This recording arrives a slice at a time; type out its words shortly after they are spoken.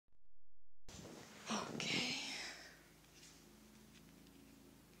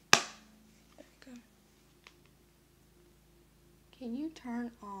Can you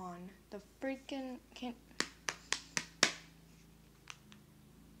turn on the freaking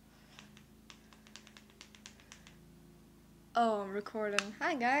Oh, I'm recording.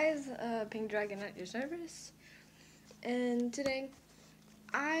 Hi guys, Pink Dragon at your service. And today,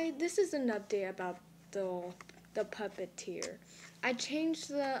 this is an update about the puppeteer. I changed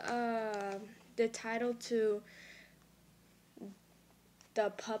the title to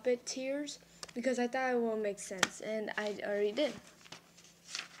the puppeteers because I thought it will make sense, and I already did.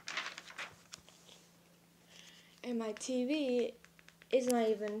 And my TV is not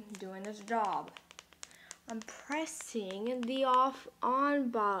even doing its job. I'm pressing the off-on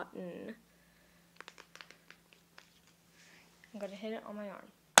button. I'm gonna hit it on my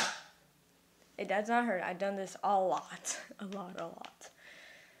arm. It does not hurt. I've done this a lot. A lot.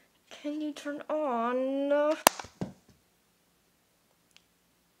 Can you turn on?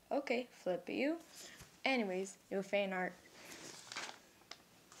 Okay, flip you. Anyways, new fan art.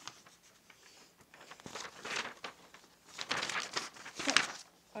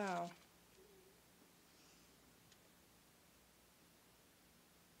 Wow.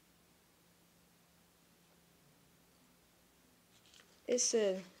 It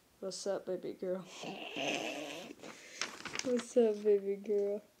said, "What's up, baby girl?" What's up, baby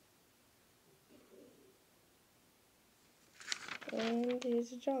girl? And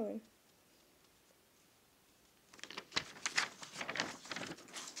here's a drawing.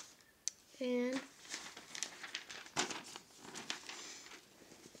 And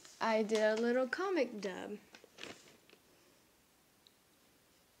I did a little comic dub.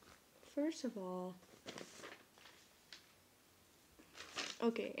 First of all,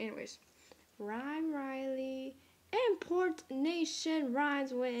 okay, anyways. Rhyme Riley. Import nation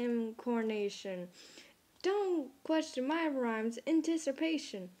rhymes with incarnation. Don't question my rhymes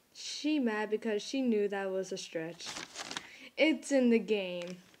anticipation. She mad because she knew that was a stretch. It's in the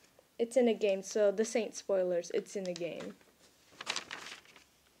game. It's in the game, so this ain't spoilers. It's in the game.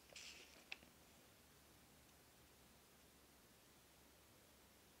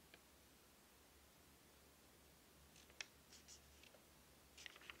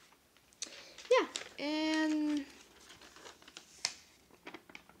 Yeah,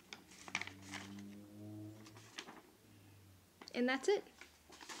 and that's it.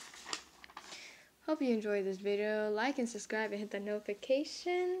 Hope you enjoyed this video. Like and subscribe and hit the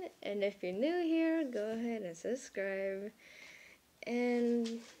notification. And if you're new here, go ahead and subscribe.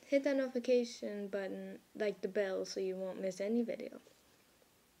 And hit that notification button, like the bell, so you won't miss any video.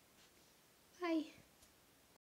 Bye.